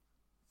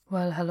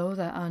Well, hello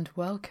there and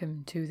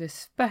welcome to this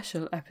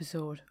special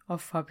episode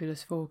of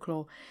Fabulous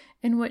Folklore,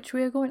 in which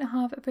we are going to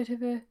have a bit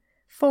of a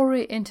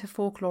foray into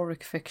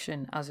folkloric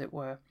fiction, as it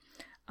were.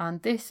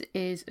 And this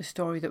is a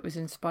story that was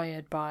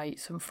inspired by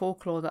some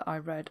folklore that I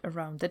read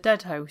around the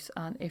Dead House.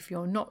 And if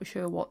you're not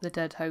sure what the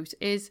Dead House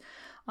is,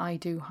 I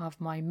do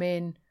have my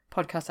main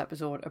podcast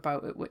episode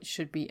about it, which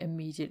should be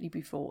immediately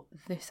before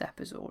this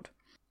episode.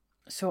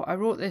 So I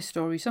wrote this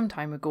story some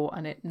time ago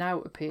and it now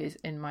appears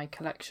in my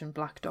collection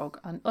Black Dog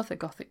and Other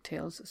Gothic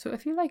Tales. So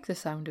if you like the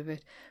sound of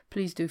it,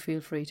 please do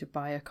feel free to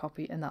buy a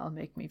copy and that'll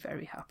make me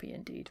very happy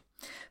indeed.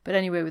 But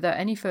anyway, without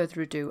any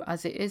further ado,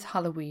 as it is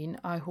Halloween,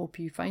 I hope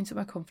you find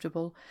somewhere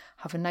comfortable,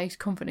 have a nice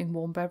comforting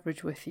warm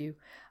beverage with you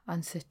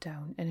and sit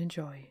down and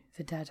enjoy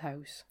The Dead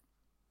House.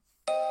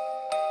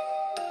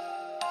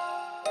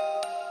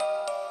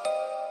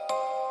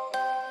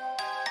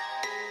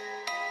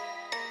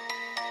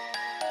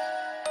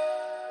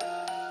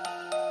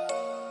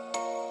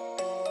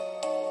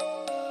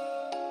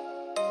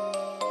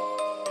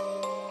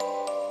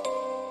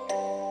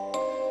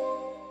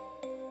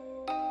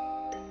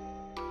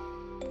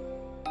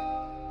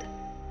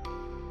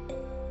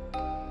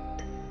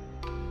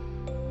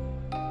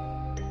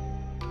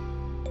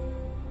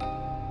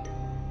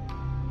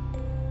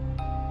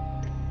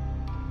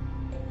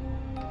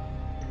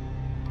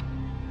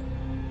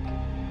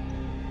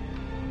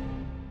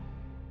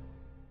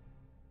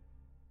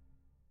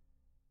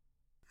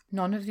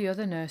 None of the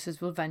other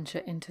nurses will venture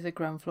into the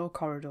ground floor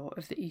corridor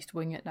of the East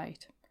Wing at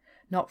night.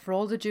 Not for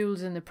all the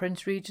jewels in the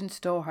Prince Regent's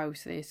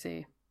storehouse, they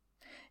say.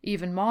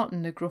 Even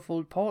Martin, the gruff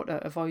old porter,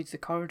 avoids the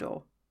corridor,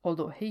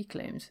 although he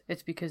claims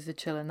it's because the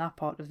chill in that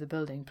part of the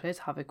building plays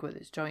havoc with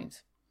its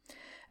joints.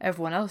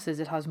 Everyone else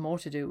says it has more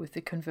to do with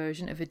the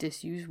conversion of a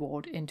disused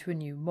ward into a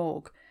new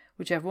morgue,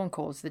 which everyone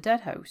calls the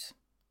Dead House.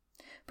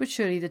 But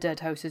surely the Dead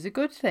House is a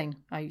good thing,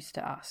 I used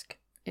to ask.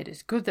 It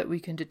is good that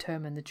we can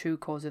determine the true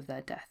cause of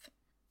their death.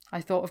 I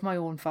thought of my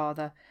own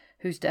father,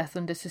 whose death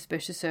under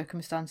suspicious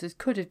circumstances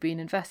could have been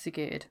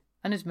investigated,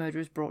 and his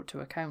murderers brought to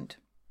account.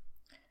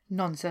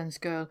 "Nonsense,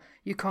 girl.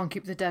 You can't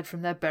keep the dead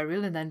from their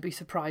burial and then be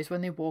surprised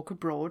when they walk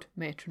abroad,"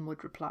 Matron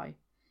would reply.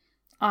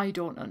 I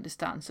don't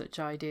understand such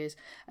ideas,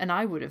 and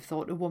I would have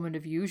thought a woman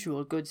of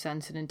usual good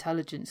sense and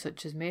intelligence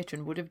such as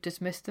Matron would have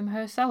dismissed them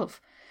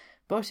herself.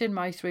 But in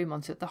my 3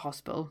 months at the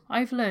hospital,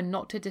 I've learned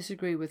not to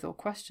disagree with or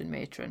question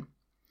Matron.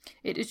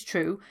 It is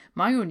true,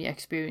 my only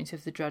experience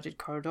of the dreaded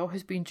corridor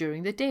has been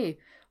during the day,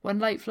 when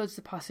light floods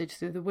the passage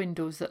through the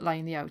windows that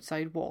line the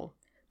outside wall.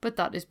 But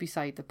that is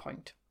beside the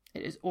point.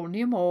 It is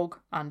only a morgue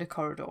and a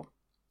corridor.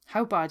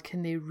 How bad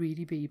can they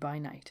really be by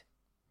night?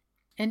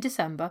 In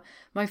December,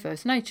 my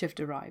first night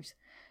shift arrives.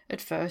 At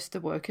first, the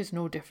work is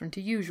no different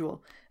to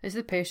usual, as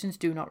the patients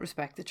do not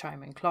respect the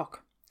chiming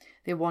clock.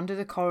 They wander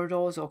the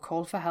corridors or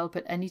call for help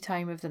at any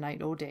time of the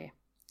night or day.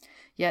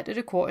 Yet at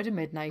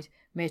 1:45,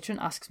 Matron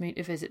asks me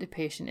to visit a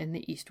patient in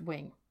the East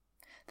Wing.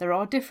 There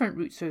are different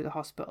routes through the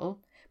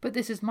hospital, but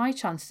this is my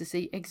chance to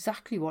see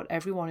exactly what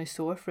everyone is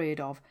so afraid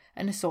of,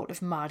 and a sort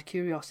of mad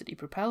curiosity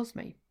propels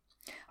me.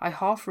 I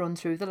half run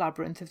through the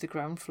labyrinth of the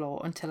ground floor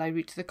until I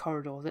reach the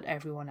corridor that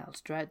everyone else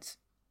dreads.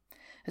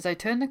 As I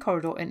turn the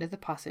corridor into the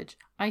passage,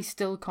 I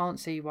still can't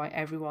see why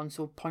everyone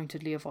so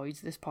pointedly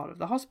avoids this part of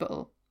the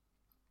hospital.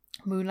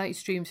 Moonlight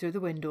streams through the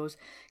windows,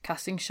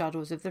 casting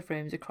shadows of the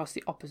frames across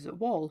the opposite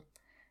wall.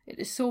 It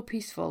is so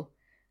peaceful.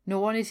 No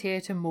one is here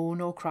to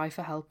moan or cry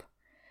for help.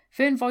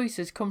 Faint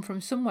voices come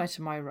from somewhere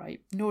to my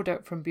right, no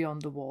doubt from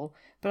beyond the wall,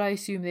 but I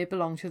assume they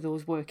belong to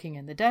those working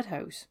in the Dead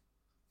House.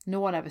 No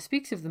one ever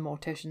speaks of the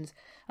morticians,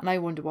 and I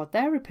wonder what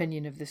their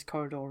opinion of this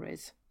corridor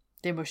is.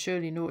 They must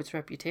surely know its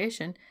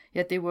reputation,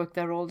 yet they work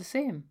there all the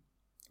same.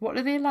 What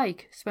are they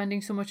like,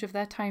 spending so much of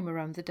their time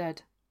around the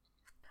dead?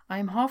 I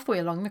am halfway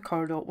along the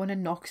corridor when a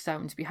knock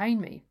sounds behind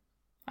me.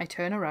 I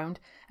turn around,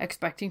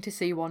 expecting to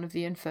see one of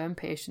the infirm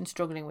patients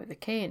struggling with a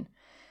cane.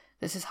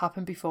 This has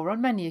happened before on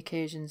many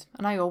occasions,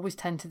 and I always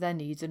tend to their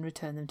needs and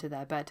return them to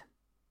their bed.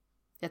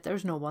 Yet there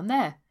is no one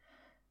there.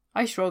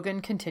 I shrug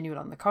and continue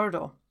along the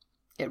corridor.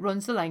 It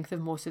runs the length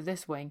of most of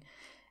this wing,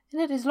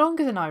 and it is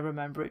longer than I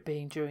remember it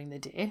being during the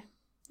day.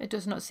 It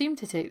does not seem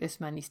to take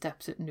this many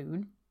steps at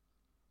noon.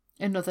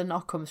 Another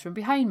knock comes from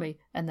behind me,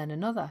 and then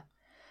another.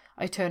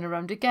 I turn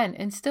around again,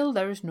 and still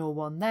there is no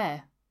one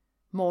there.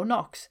 More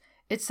knocks.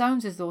 It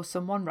sounds as though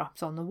someone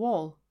raps on the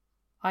wall.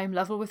 I am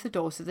level with the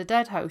doors of the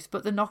Dead House,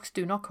 but the knocks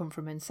do not come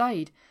from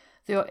inside.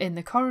 They are in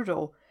the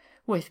corridor,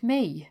 with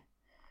me.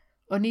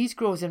 Unease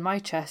grows in my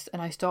chest,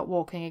 and I start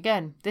walking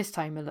again, this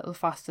time a little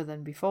faster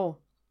than before.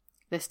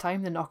 This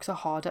time the knocks are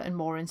harder and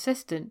more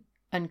insistent,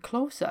 and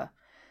closer.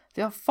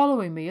 They are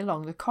following me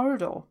along the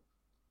corridor.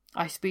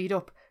 I speed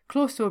up,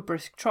 close to a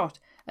brisk trot,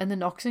 and the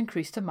knocks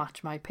increase to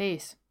match my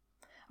pace.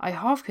 I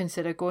half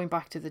consider going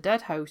back to the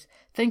Dead House,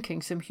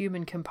 thinking some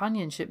human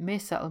companionship may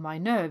settle my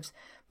nerves,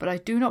 but I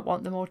do not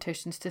want the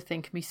morticians to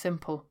think me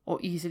simple or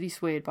easily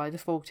swayed by the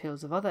folk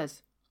tales of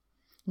others.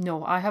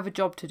 No, I have a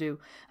job to do,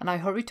 and I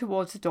hurry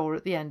towards the door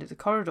at the end of the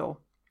corridor.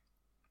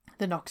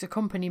 The knocks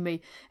accompany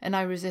me, and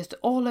I resist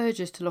all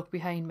urges to look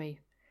behind me.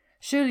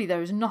 Surely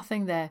there is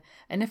nothing there,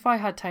 and if I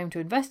had time to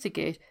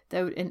investigate,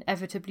 there would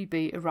inevitably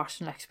be a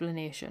rational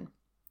explanation.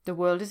 The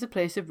world is a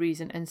place of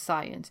reason and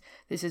science.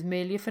 This is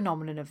merely a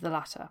phenomenon of the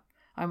latter.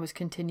 I must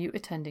continue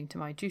attending to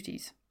my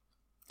duties.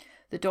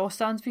 The door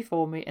stands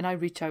before me, and I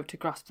reach out to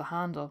grasp the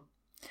handle.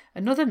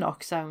 Another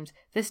knock sounds,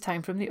 this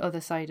time from the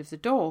other side of the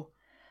door.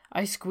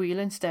 I squeal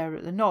and stare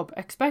at the knob,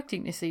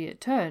 expecting to see it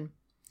turn.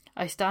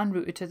 I stand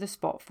rooted to the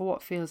spot for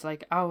what feels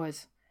like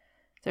hours.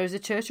 There is a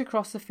church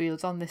across the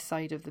fields on this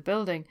side of the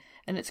building,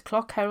 and its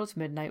clock heralds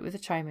midnight with a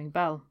chiming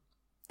bell.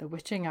 The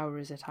witching hour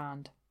is at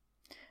hand.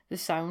 The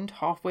sound,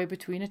 halfway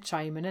between a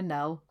chime and a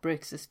knell,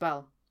 breaks the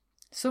spell.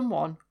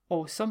 Someone,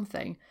 or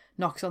something,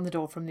 knocks on the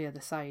door from the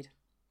other side.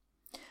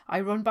 I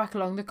run back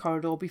along the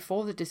corridor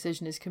before the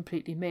decision is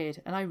completely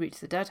made, and I reach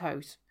the dead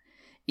house.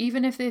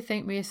 Even if they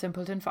think me a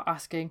simpleton for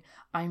asking,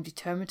 I am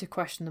determined to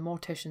question the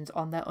morticians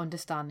on their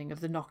understanding of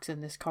the knocks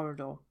in this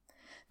corridor.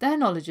 Their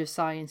knowledge of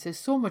science is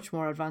so much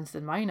more advanced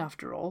than mine,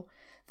 after all.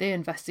 They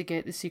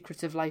investigate the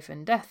secrets of life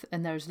and death,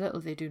 and there is little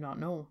they do not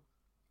know.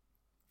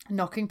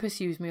 Knocking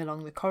pursues me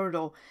along the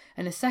corridor,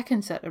 and a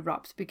second set of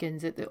raps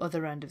begins at the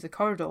other end of the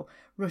corridor,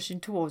 rushing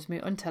towards me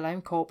until I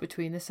am caught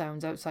between the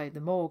sounds outside the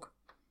morgue.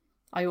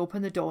 I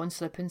open the door and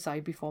slip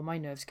inside before my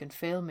nerves can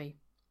fail me.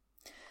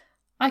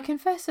 I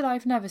confess that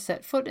I've never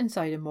set foot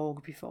inside a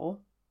morgue before.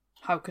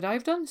 How could I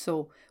have done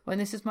so, when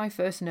this is my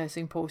first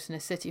nursing post in a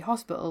city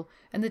hospital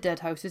and the dead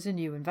house is a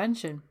new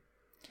invention?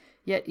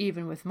 Yet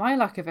even with my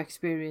lack of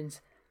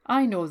experience,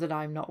 I know that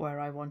I'm not where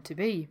I want to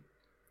be.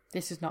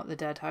 This is not the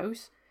dead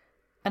house,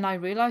 and I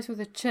realise with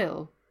a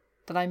chill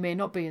that I may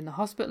not be in the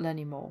hospital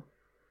anymore.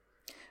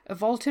 A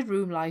vaulted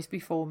room lies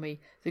before me,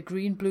 the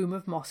green bloom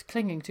of moss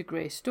clinging to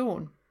grey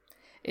stone.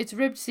 Its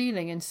ribbed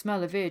ceiling and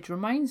smell of age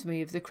reminds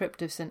me of the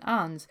crypt of St.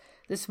 Anne's,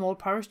 the small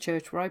parish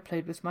church where I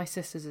played with my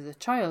sisters as a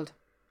child.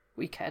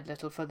 We cared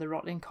little for the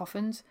rotting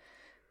coffins.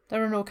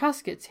 There are no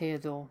caskets here,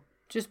 though,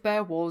 just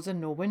bare walls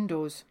and no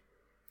windows.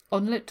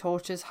 Unlit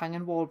torches hang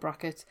in wall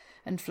brackets,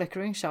 and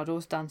flickering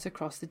shadows dance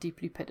across the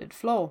deeply pitted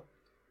floor.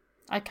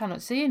 I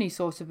cannot see any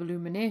source of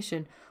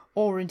illumination,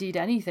 or indeed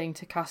anything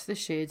to cast the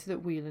shades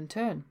that wheel and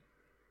turn.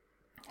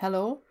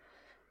 Hello?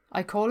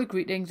 I call a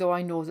greeting, though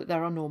I know that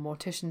there are no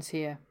morticians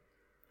here.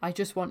 I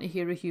just want to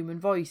hear a human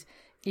voice,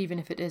 even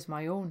if it is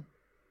my own.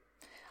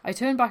 I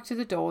turn back to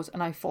the doors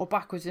and I fall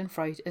backwards in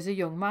fright as a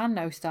young man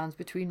now stands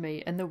between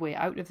me and the way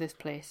out of this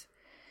place.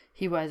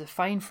 He wears a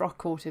fine frock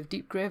coat of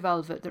deep grey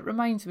velvet that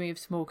reminds me of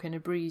smoke in a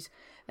breeze,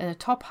 and a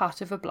top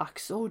hat of a black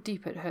so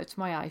deep it hurts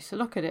my eyes to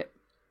look at it.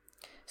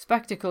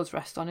 Spectacles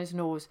rest on his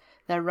nose,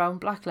 their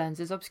round black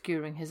lenses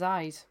obscuring his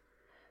eyes.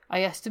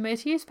 I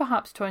estimate he is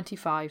perhaps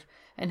 25,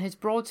 and his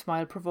broad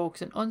smile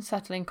provokes an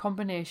unsettling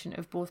combination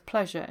of both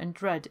pleasure and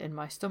dread in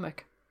my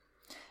stomach.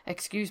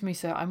 "Excuse me,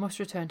 sir, I must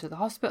return to the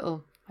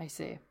hospital," I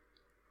say.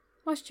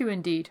 "Must you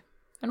indeed?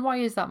 And why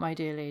is that, my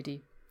dear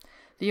lady?"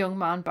 The young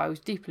man bows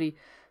deeply,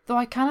 though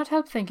I cannot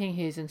help thinking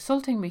he is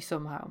insulting me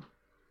somehow.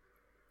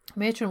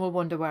 "Matron will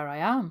wonder where I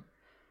am."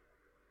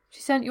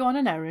 "She sent you on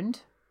an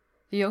errand?"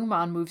 The young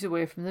man moves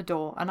away from the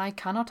door, and I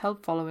cannot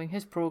help following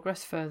his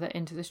progress further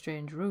into the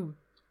strange room.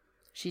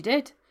 "She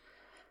did."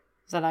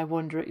 "Then I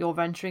wonder at your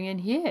venturing in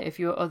here if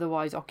you are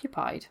otherwise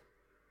occupied."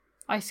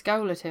 I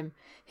scowl at him.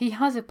 He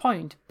has a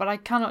point, but I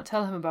cannot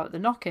tell him about the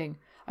knocking.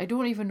 I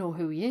don't even know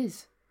who he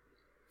is.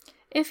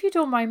 "If you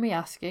don't mind me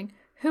asking,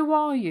 who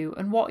are you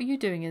and what are you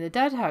doing in the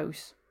dead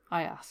house?"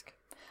 I ask.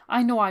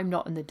 I know I'm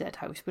not in the dead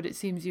house, but it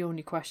seems the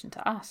only question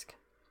to ask.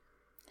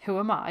 Who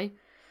am I?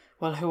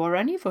 Well, who are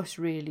any of us,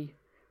 really?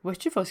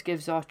 Which of us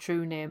gives our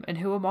true name, and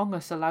who among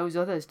us allows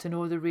others to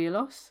know the real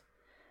us?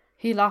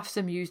 He laughs,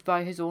 amused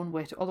by his own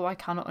wit, although I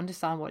cannot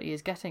understand what he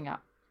is getting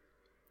at.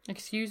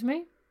 "Excuse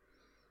me?"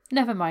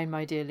 "Never mind,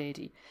 my dear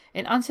lady.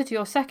 In answer to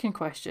your second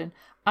question,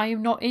 I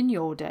am not in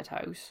your dead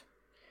house."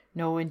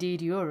 "No,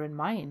 indeed, you are in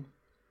mine."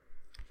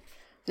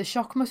 The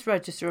shock must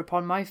register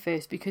upon my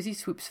face because he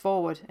swoops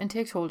forward and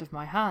takes hold of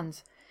my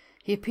hands.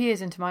 He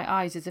peers into my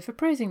eyes as if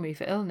appraising me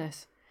for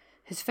illness.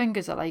 His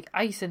fingers are like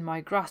ice in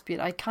my grasp, yet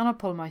I cannot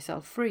pull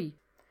myself free.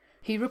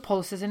 He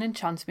repulses and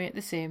enchants me at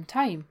the same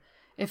time.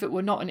 If it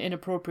were not an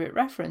inappropriate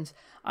reference,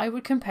 I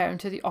would compare him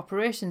to the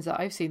operations that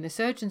I've seen the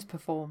surgeons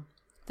perform.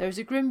 There is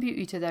a grim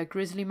beauty to their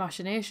grisly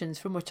machinations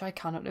from which I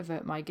cannot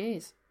avert my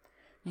gaze.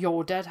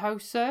 "Your dead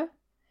house, sir?"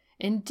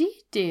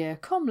 "Indeed, dear.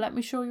 Come, let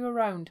me show you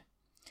around."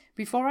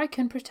 Before I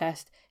can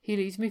protest, he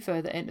leads me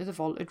further into the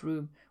vaulted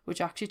room,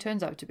 which actually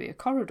turns out to be a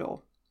corridor.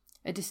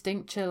 A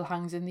distinct chill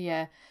hangs in the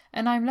air,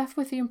 and I am left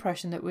with the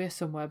impression that we are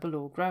somewhere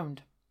below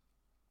ground.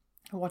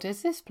 "What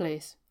is this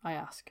place?" I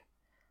ask.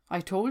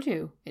 "I told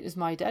you, it is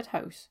my dead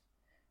house."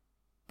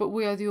 "But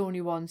we are the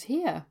only ones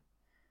here."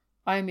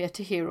 "I am yet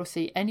to hear or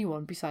see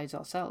anyone besides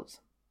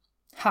ourselves."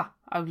 "Ha!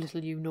 How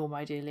little you know,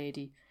 my dear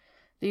lady."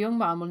 The young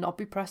man will not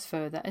be pressed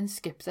further and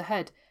skips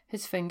ahead,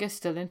 his fingers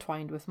still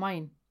entwined with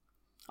mine.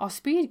 Our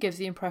speed gives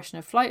the impression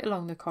of flight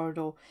along the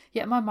corridor,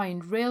 yet my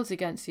mind rails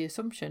against the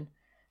assumption.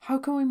 How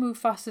can we move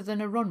faster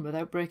than a run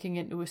without breaking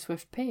into a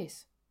swift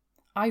pace?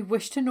 "I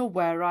wish to know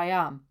where I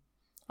am."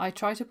 I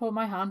try to pull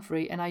my hand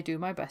free and I do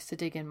my best to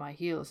dig in my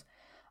heels.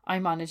 I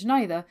manage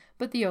neither,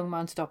 but the young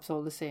man stops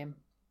all the same.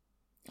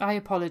 I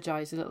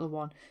apologise, little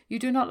one. You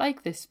do not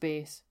like this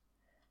space.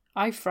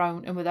 I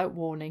frown, and without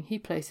warning he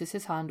places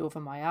his hand over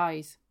my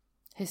eyes.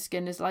 His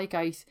skin is like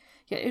ice,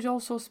 yet it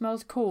also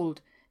smells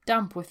cold,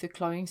 damp with the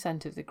cloying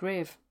scent of the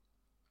grave.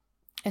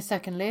 A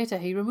second later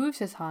he removes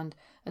his hand,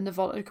 and the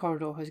vaulted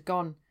corridor has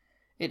gone.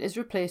 It is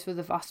replaced with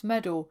a vast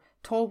meadow,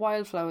 tall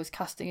wildflowers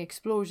casting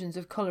explosions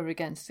of colour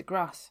against the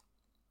grass.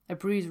 A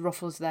breeze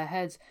ruffles their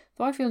heads,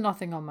 though I feel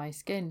nothing on my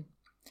skin.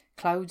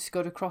 Clouds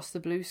scud across the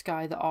blue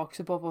sky that arcs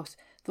above us,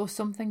 though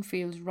something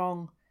feels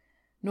wrong.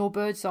 No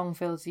bird song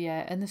fills the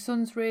air, and the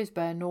sun's rays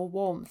bear no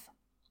warmth.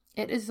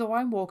 It is as though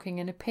I'm walking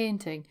in a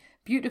painting,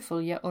 beautiful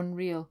yet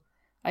unreal.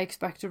 I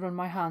expect to run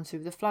my hands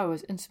through the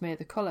flowers and smear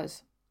the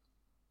colours.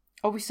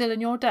 Are we still in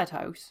your dead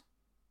house?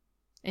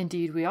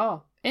 Indeed we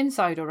are.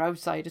 Inside or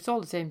outside, it's all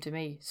the same to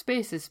me.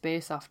 Space is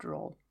space, after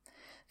all.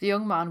 The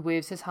young man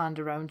waves his hand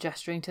around,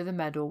 gesturing to the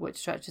meadow, which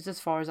stretches as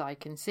far as I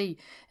can see,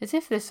 as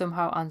if this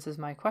somehow answers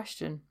my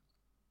question.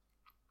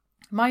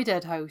 My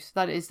dead house,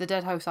 that is, the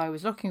dead house I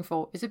was looking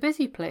for, is a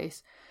busy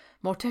place.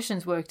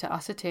 Morticians work to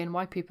ascertain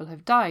why people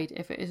have died,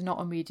 if it is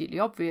not immediately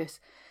obvious.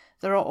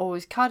 There are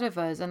always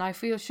cadavers, and I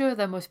feel sure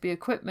there must be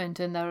equipment,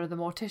 and there are the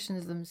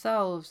morticians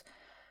themselves.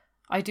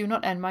 I do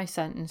not end my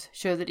sentence,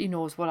 sure that he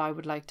knows what I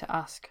would like to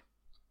ask.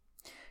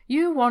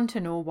 You want to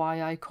know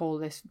why I call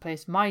this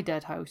place my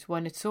dead house,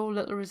 when it so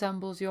little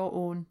resembles your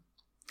own?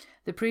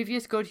 The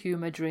previous good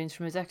humour drains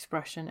from his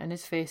expression, and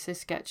his face is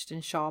sketched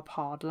in sharp,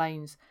 hard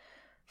lines.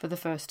 For the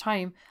first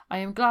time, I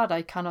am glad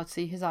I cannot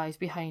see his eyes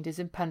behind his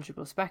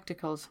impenetrable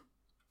spectacles.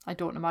 I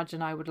don't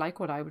imagine I would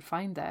like what I would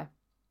find there.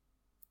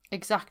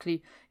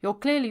 Exactly. You're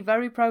clearly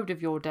very proud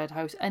of your dead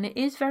house, and it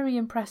is very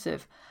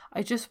impressive.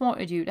 I just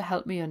wanted you to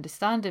help me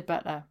understand it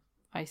better,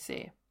 I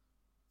say.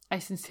 I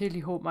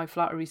sincerely hope my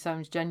flattery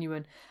sounds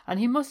genuine, and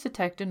he must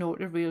detect a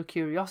note of real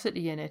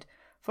curiosity in it,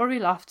 for he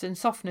laughs and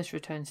softness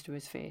returns to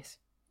his face.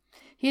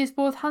 He is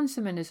both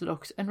handsome in his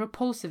looks and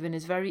repulsive in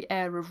his very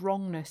air of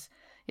wrongness,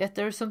 yet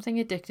there is something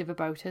addictive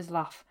about his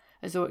laugh,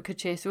 as though it could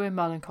chase away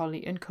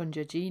melancholy and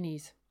conjure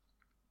genies.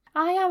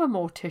 I am a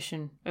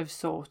mortician, of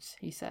sorts,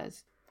 he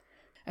says.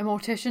 A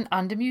mortician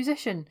and a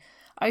musician.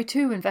 I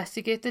too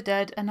investigate the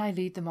dead, and I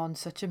lead them on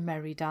such a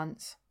merry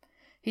dance.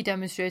 He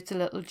demonstrates a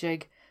little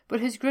jig, but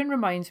his grin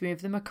reminds me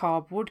of the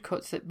macabre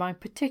woodcuts that my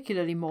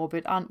particularly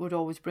morbid aunt would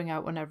always bring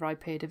out whenever I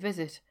paid a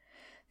visit.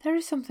 There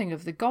is something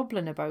of the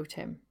goblin about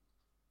him.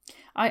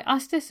 I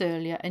asked this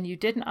earlier, and you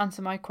didn't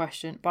answer my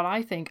question, but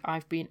I think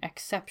I've been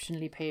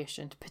exceptionally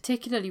patient,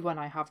 particularly when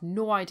I have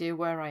no idea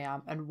where I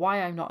am and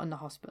why I'm not in the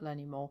hospital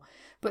anymore.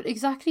 But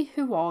exactly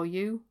who are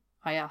you?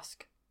 I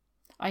ask.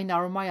 I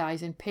narrow my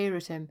eyes and peer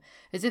at him,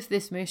 as if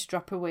this may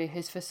strip away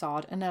his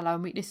facade and allow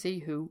me to see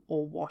who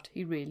or what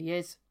he really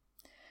is.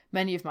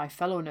 Many of my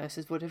fellow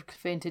nurses would have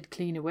fainted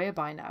clean away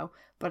by now,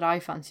 but I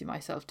fancy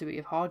myself to be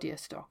of hardier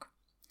stock.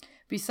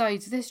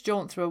 Besides, this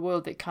jaunt through a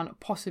world that cannot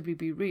possibly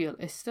be real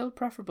is still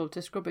preferable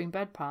to scrubbing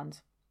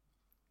bedpans.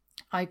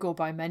 I go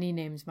by many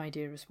names, my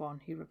dearest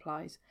one, he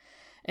replies.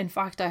 In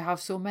fact, I have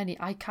so many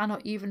I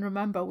cannot even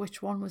remember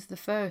which one was the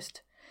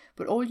first.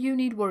 But all you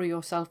need worry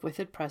yourself with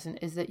at present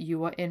is that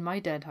you are in my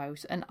dead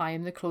house, and I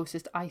am the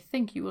closest I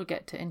think you will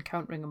get to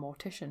encountering a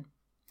mortician.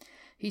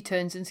 He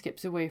turns and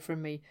skips away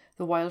from me,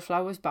 the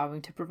wildflowers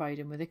bowing to provide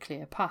him with a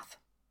clear path.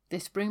 They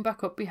spring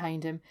back up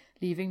behind him,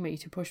 leaving me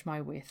to push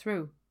my way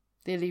through.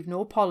 They leave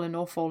no pollen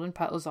or fallen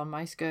petals on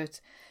my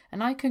skirts,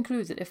 and I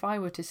conclude that if I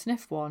were to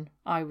sniff one,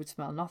 I would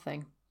smell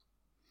nothing.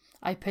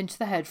 I pinch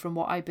the head from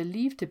what I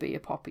believe to be a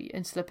poppy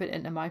and slip it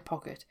into my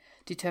pocket,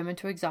 determined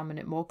to examine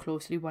it more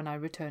closely when I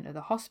return to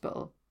the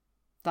hospital.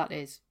 That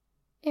is,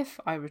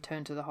 if I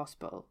return to the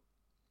hospital.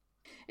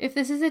 If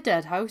this is a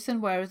dead house,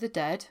 then where are the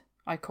dead?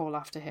 I call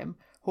after him,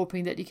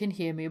 hoping that he can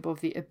hear me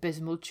above the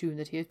abysmal tune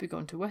that he has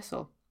begun to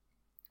whistle.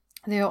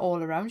 They are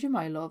all around you,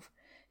 my love,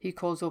 he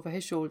calls over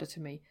his shoulder to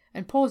me,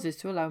 and pauses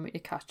to allow me to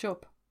catch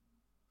up.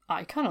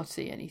 I cannot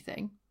see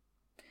anything.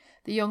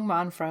 The young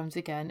man frowns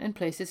again and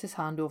places his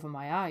hand over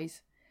my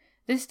eyes.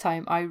 This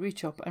time I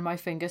reach up and my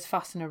fingers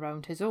fasten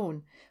around his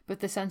own, but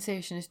the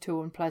sensation is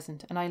too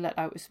unpleasant, and I let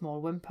out a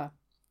small whimper.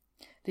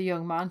 The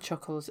young man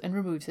chuckles and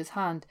removes his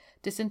hand,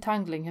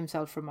 disentangling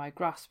himself from my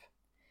grasp.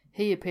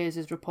 He appears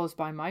as repulsed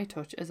by my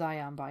touch as I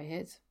am by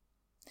his.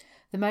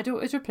 The meadow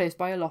is replaced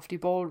by a lofty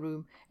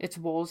ballroom, its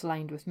walls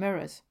lined with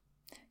mirrors.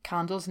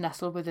 Candles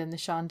nestle within the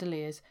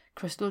chandeliers,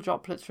 crystal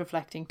droplets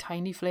reflecting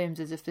tiny flames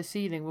as if the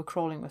ceiling were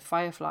crawling with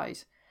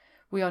fireflies.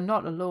 We are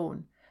not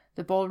alone.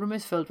 The ballroom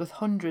is filled with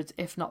hundreds,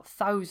 if not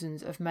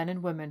thousands, of men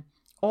and women,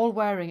 all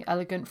wearing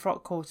elegant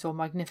frock coats or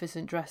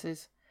magnificent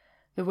dresses.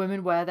 The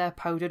women wear their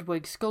powdered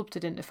wigs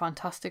sculpted into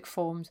fantastic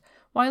forms,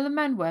 while the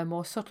men wear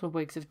more subtle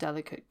wigs of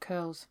delicate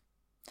curls.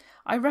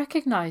 I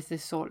recognise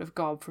this sort of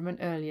garb from an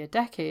earlier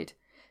decade.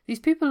 These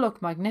people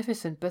look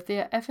magnificent, but they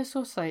are ever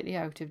so slightly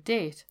out of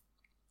date.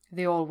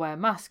 They all wear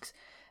masks,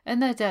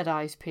 and their dead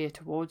eyes peer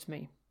towards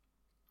me.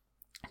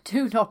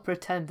 Do not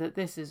pretend that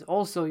this is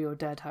also your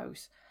dead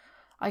house.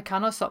 I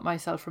cannot stop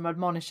myself from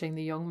admonishing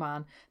the young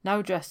man,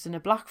 now dressed in a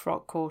black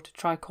frock coat,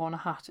 tri-corner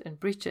hat and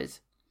breeches.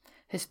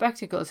 His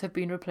spectacles have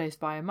been replaced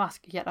by a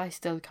mask, yet I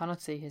still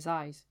cannot see his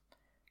eyes.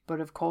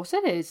 "But of course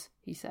it is,"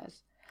 he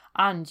says.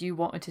 "And you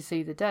wanted to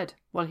see the dead.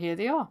 Well, here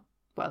they are.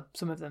 Well,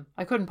 some of them.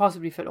 I couldn't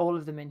possibly fit all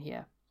of them in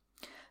here."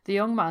 The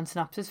young man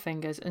snaps his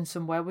fingers, and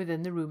somewhere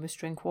within the room a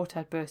string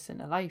quartet bursts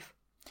into life.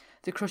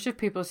 The crush of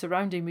people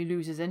surrounding me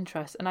loses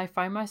interest, and I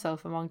find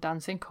myself among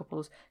dancing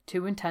couples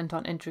too intent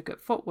on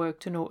intricate footwork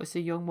to notice a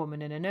young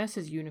woman in a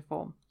nurse's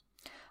uniform.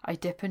 I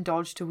dip and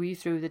dodge to weave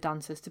through the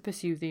dancers to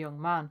pursue the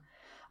young man.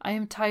 I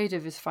am tired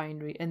of his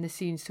finery and the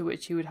scenes to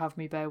which he would have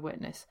me bear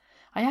witness.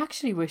 I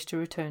actually wish to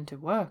return to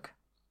work.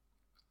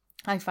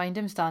 I find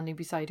him standing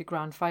beside a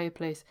grand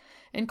fireplace,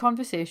 in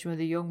conversation with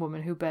a young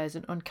woman who bears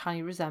an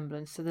uncanny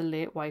resemblance to the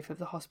late wife of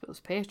the hospital's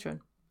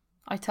patron.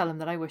 I tell him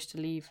that I wish to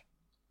leave.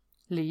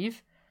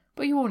 "Leave?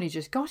 But you only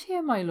just got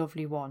here, my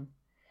lovely one."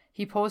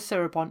 He pours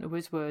syrup onto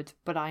his words,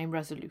 but I am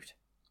resolute.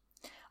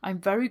 "I'm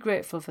very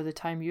grateful for the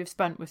time you have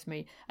spent with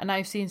me, and I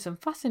have seen some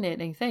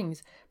fascinating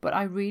things, but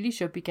I really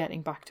should be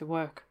getting back to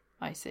work,"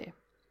 I say.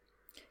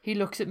 He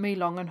looks at me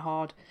long and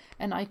hard,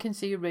 and I can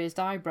see a raised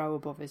eyebrow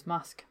above his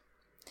mask.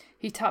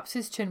 He taps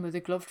his chin with a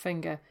gloved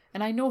finger,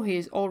 and I know he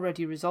has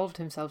already resolved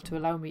himself to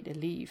allow me to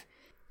leave.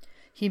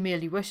 He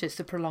merely wishes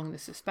to prolong the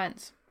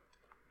suspense.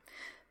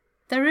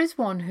 "There is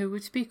one who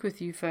would speak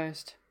with you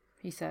first,"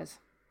 he says.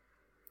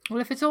 "Well,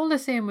 if it's all the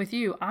same with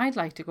you, I'd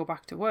like to go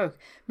back to work.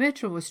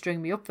 Matron will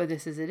string me up for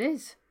this as it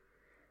is."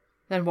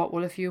 "Then what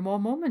will a few more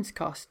moments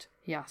cost?"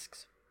 he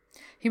asks.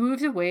 He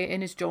moves away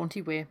in his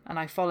jaunty way, and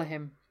I follow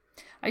him.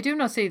 I do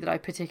not see that I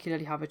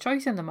particularly have a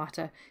choice in the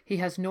matter. He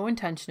has no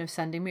intention of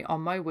sending me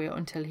on my way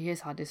until he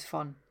has had his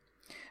fun.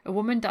 A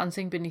woman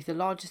dancing beneath the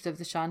largest of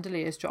the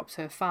chandeliers drops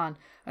her fan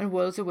and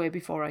whirls away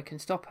before I can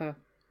stop her.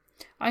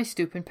 I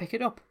stoop and pick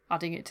it up,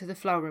 adding it to the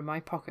flower in my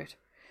pocket.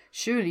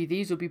 Surely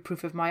these will be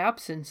proof of my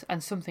absence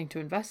and something to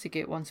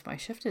investigate once my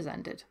shift is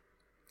ended.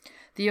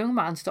 The young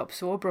man stops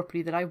so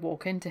abruptly that I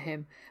walk into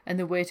him, and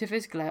the weight of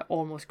his glare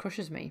almost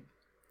crushes me.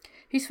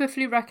 He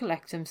swiftly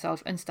recollects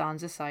himself and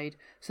stands aside,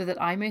 so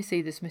that I may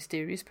see this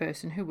mysterious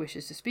person who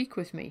wishes to speak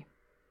with me.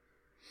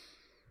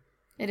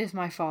 It is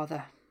my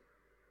father.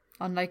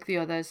 Unlike the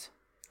others,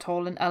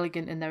 tall and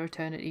elegant in their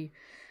eternity,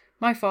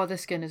 my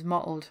father's skin is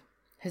mottled,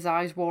 his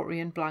eyes watery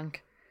and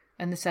blank,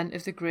 and the scent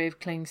of the grave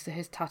clings to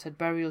his tattered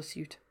burial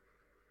suit.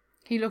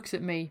 He looks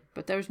at me,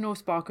 but there is no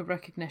spark of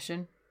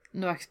recognition,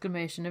 no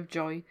exclamation of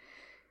joy.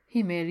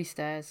 He merely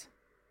stares.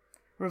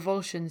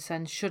 Revulsion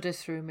sends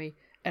shudders through me,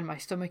 and my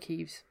stomach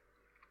heaves.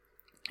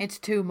 It's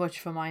too much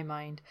for my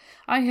mind.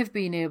 I have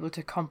been able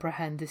to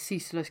comprehend the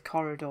ceaseless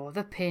corridor,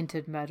 the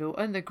painted meadow,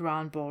 and the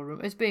grand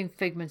ballroom as being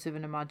figments of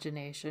an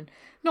imagination,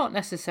 not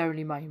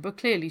necessarily mine, but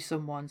clearly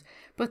someone's,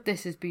 but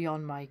this is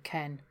beyond my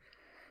ken.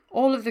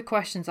 All of the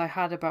questions I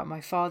had about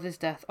my father's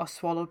death are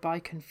swallowed by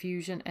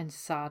confusion and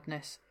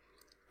sadness.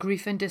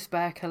 Grief and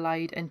despair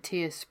collide, and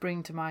tears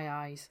spring to my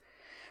eyes.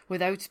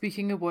 Without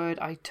speaking a word,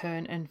 I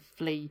turn and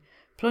flee,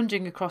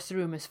 plunging across the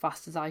room as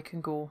fast as I can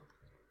go.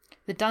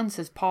 The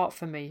dancers part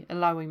from me,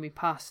 allowing me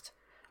past.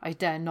 I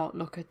dare not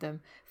look at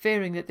them,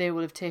 fearing that they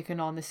will have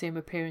taken on the same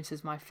appearance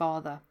as my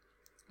father.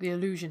 The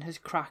illusion has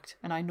cracked,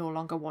 and I no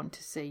longer want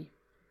to see.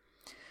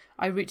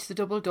 I reach the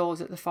double doors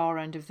at the far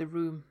end of the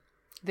room.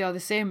 They are the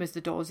same as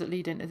the doors that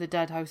lead into the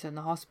dead house and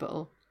the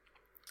hospital.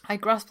 I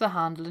grasp the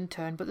handle and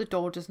turn, but the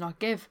door does not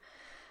give.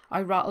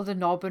 I rattle the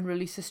knob and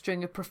release a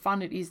string of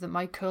profanities that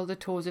might curl the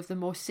toes of the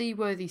most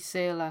seaworthy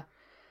sailor.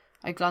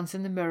 I glance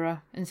in the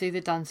mirror and see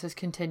the dancers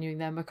continuing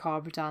their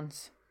macabre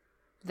dance.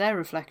 Their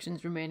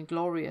reflections remain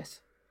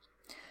glorious.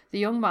 The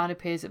young man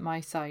appears at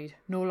my side,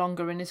 no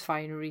longer in his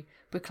finery,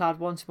 but clad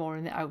once more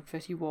in the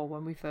outfit he wore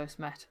when we first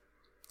met.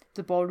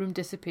 The ballroom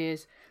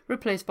disappears,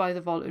 replaced by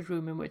the vaulted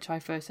room in which I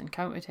first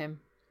encountered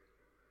him.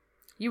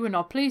 "You were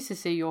not pleased to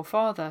see your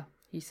father,"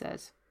 he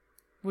says.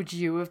 "Would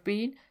you have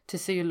been, to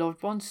see a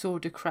loved one so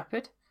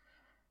decrepit?"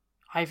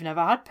 "I've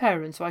never had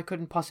parents, so I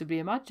couldn't possibly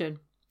imagine.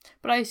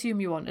 But I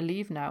assume you want to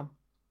leave now."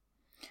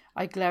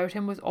 I glare at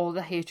him with all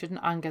the hatred and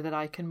anger that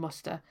I can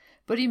muster,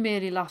 but he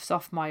merely laughs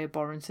off my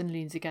abhorrence and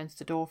leans against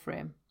the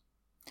doorframe.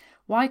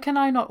 "Why can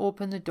I not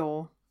open the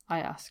door?" I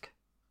ask.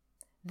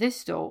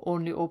 "This door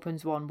only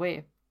opens one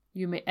way.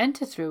 You may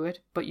enter through it,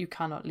 but you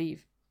cannot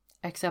leave,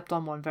 except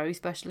on one very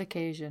special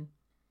occasion."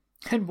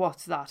 "And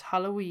what's that,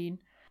 Halloween?"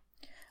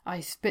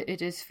 I spit at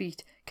his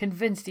feet,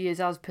 convinced he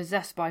is as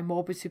possessed by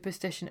morbid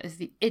superstition as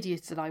the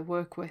idiots that I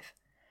work with.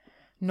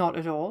 "Not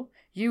at all.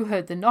 You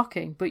heard the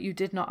knocking, but you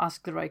did not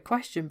ask the right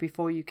question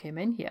before you came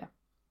in here."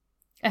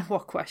 "And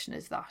what question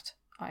is that?"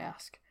 I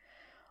ask.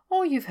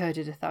 "Oh, you've heard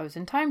it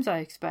 1,000 times, I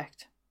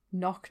expect.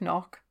 Knock,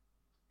 knock."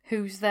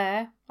 "Who's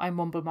there?" I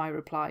mumble my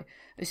reply,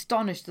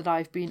 astonished that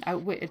I've been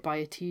outwitted by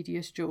a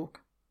tedious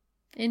joke.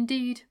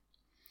 "Indeed."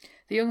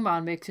 The young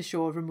man makes a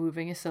show of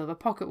removing a silver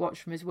pocket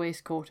watch from his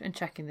waistcoat and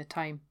checking the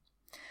time.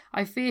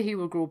 I fear he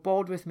will grow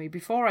bored with me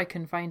before I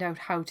can find out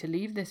how to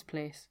leave this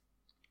place.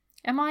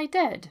 "Am I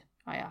dead?"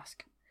 I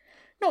ask.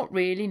 "Not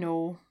really,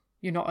 no.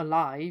 You're not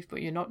alive,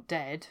 but you're not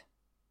dead."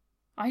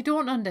 I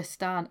don't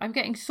understand. I'm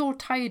getting so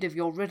tired of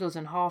your riddles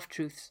and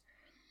half-truths.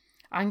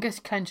 Angus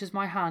clenches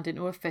my hand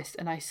into a fist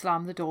and I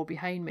slam the door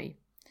behind me.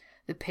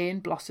 The pain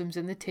blossoms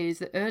and the tears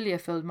that earlier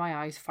filled my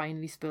eyes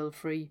finally spill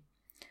free.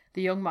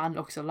 The young man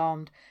looks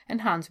alarmed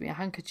and hands me a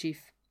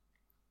handkerchief.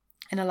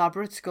 An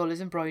elaborate skull is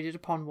embroidered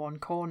upon one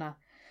corner.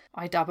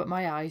 I dab at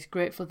my eyes,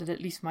 grateful that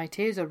at least my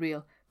tears are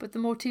real, but the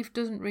motif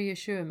doesn't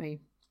reassure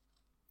me.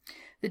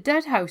 The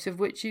dead house of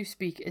which you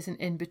speak is an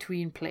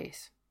in-between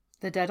place.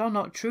 The dead are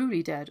not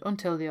truly dead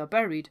until they are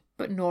buried,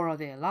 but nor are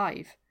they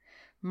alive.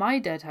 My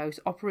dead house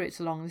operates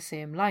along the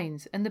same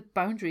lines, and the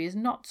boundary is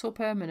not so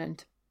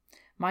permanent.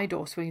 My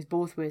door swings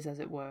both ways, as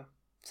it were,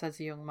 says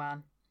the young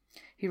man.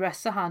 He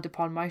rests a hand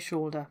upon my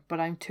shoulder, but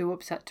I'm too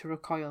upset to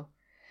recoil.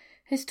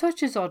 His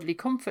touch is oddly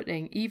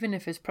comforting, even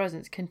if his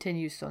presence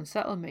continues to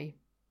unsettle me.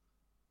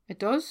 It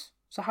does?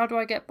 So how do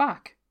I get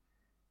back?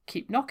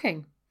 Keep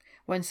knocking.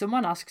 When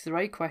someone asks the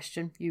right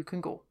question, you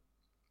can go.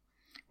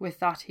 With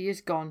that, he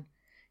is gone.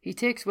 He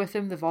takes with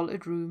him the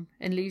vaulted room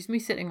and leaves me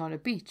sitting on a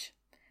beach.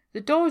 The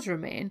doors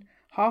remain,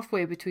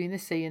 halfway between the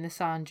sea and the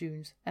sand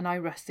dunes, and I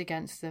rest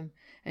against them,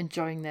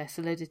 enjoying their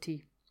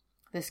solidity.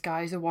 The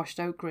skies are washed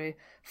out grey,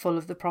 full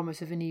of the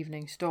promise of an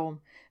evening storm,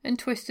 and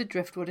twisted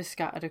driftwood is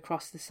scattered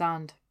across the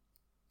sand.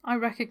 I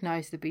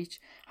recognise the beach,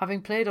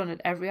 having played on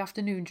it every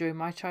afternoon during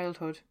my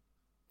childhood.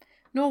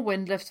 No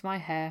wind lifts my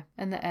hair,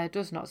 and the air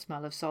does not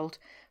smell of salt,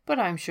 but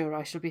I am sure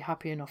I shall be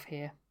happy enough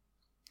here.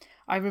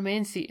 I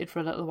remain seated for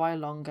a little while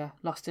longer,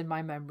 lost in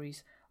my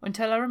memories,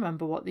 until I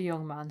remember what the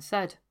young man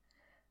said.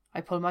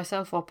 I pull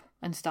myself up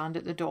and stand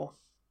at the door.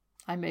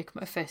 I make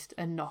my fist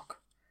and knock.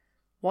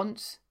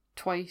 Once,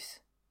 twice,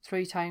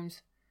 3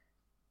 times,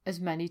 as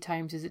many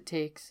times as it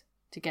takes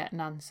to get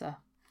an answer.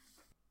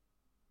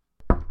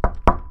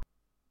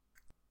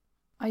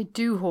 I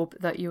do hope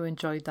that you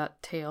enjoyed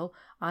that tale,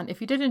 and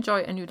if you did enjoy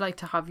it and you'd like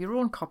to have your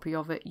own copy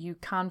of it, you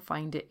can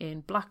find it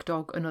in Black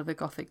Dog and Other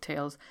Gothic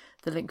Tales,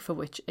 the link for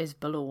which is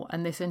below.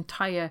 And this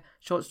entire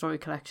short story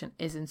collection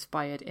is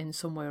inspired in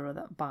some way or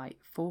other by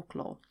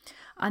folklore.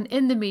 And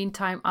in the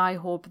meantime, I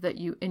hope that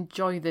you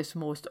enjoy this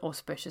most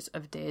auspicious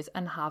of days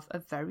and have a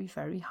very,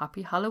 very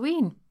happy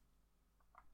Halloween.